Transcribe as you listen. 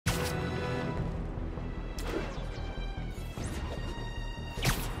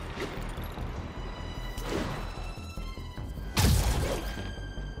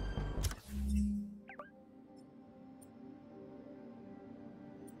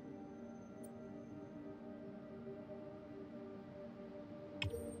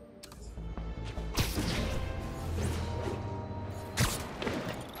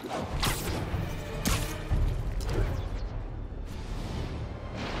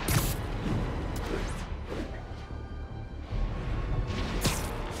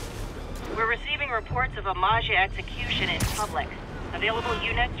reports of a Maggia execution in public. Available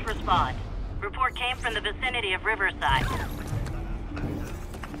units respond. Report came from the vicinity of Riverside.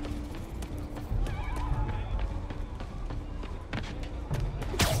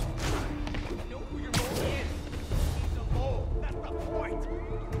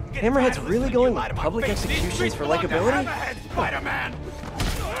 Hammerhead's really going with public executions for likability? Spider-Man!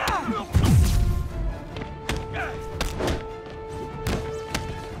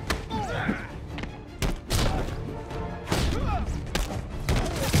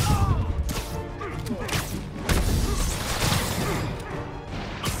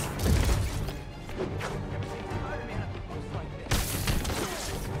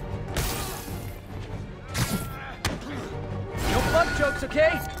 No bug jokes,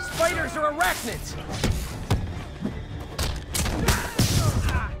 okay? Spiders are arachnids!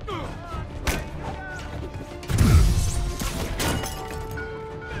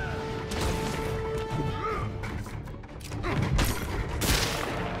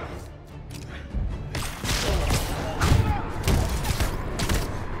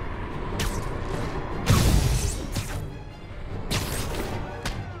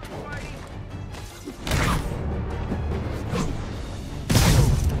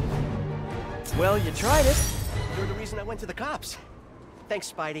 Well, you tried it. You're the reason I went to the cops.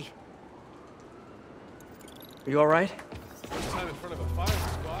 Thanks, Spidey. Are you all right? Time in front of a fire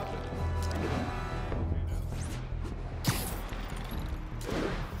squad.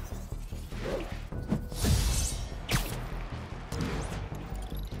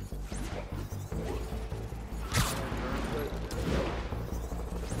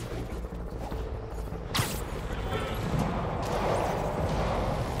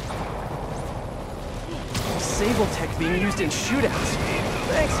 Sable tech being used in shootouts.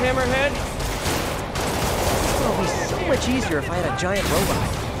 Thanks, Hammerhead. It would be so much easier if I had a giant robot.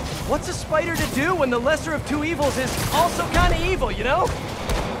 What's a spider to do when the lesser of two evils is also kind of evil, you know?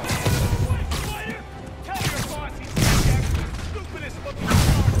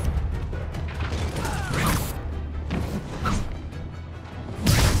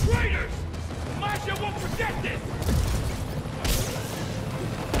 Raiders! Maggia won't protect this!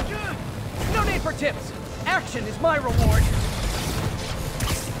 No need for tips. Action is my reward.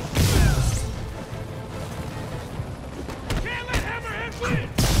 Can't let Hammerhead win!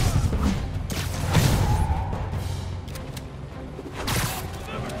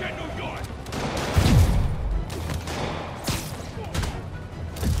 We'll never get New York!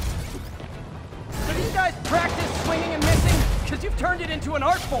 So these guys practice swinging and missing? Because you've turned it into an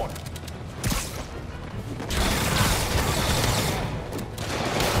art form.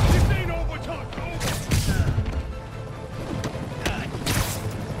 This ain't over till it's over!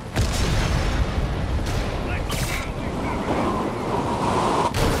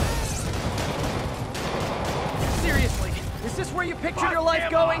 Seriously, is this where you pictured your life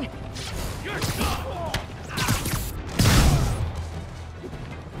going? You're done!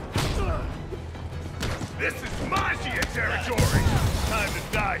 This is Maggia territory! Time to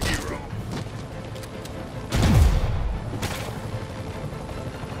die, hero!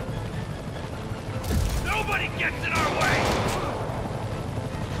 Nobody gets in our way!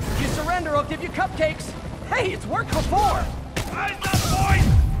 If you surrender, I'll give you cupcakes. Hey, it's worked before. Eyes up, boys!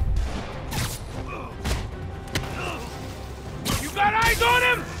 You got eyes on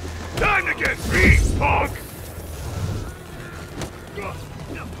him? Time to get beat, punk!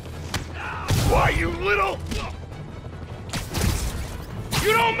 Why, you little...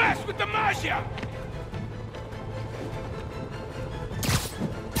 You don't mess with the Maggia!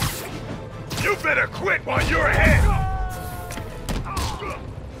 You better quit while you're ahead!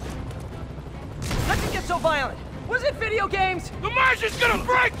 How'd you get so violent? Was it video games? The Maggia's gonna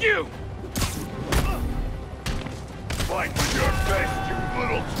break you! Fight with your fist, you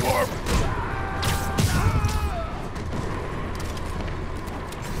little twerp!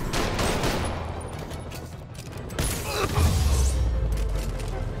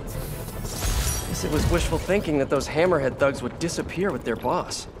 Guess it was wishful thinking that those Hammerhead thugs would disappear with their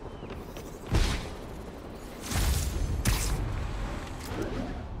boss.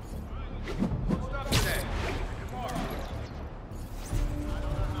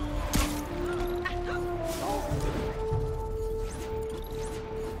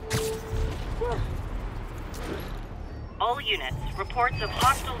 All units, reports of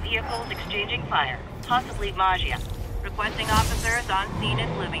hostile vehicles exchanging fire, possibly Maggia. Requesting officers on scene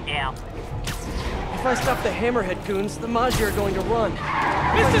in Bloomingdale. If I stop the Hammerhead goons, the Maggia are going to run. If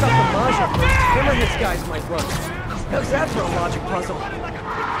I stop the Maggia goons, Hammerhead's guys might run. How's that for a logic puzzle?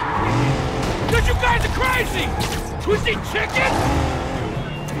 Because you guys are crazy! Twisting chicken?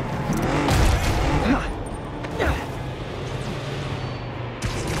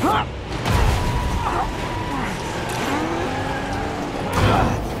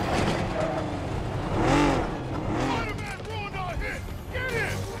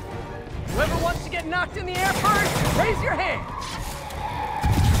 Whoever wants to get knocked in the air first, raise your hand!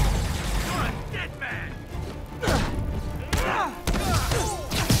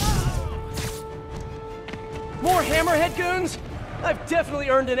 More hammerhead goons? I've definitely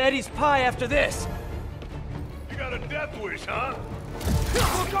earned an Eddie's pie after this. You got a death wish, huh?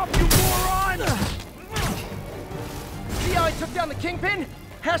 Look up, you moron! See how I took down the Kingpin?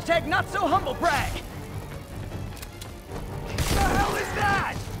 Hashtag not so humble brag. The hell is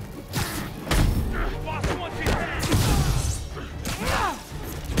that? Boss wants his head.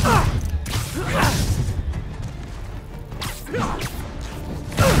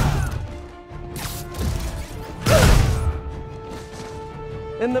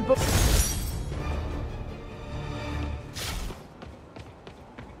 In the book.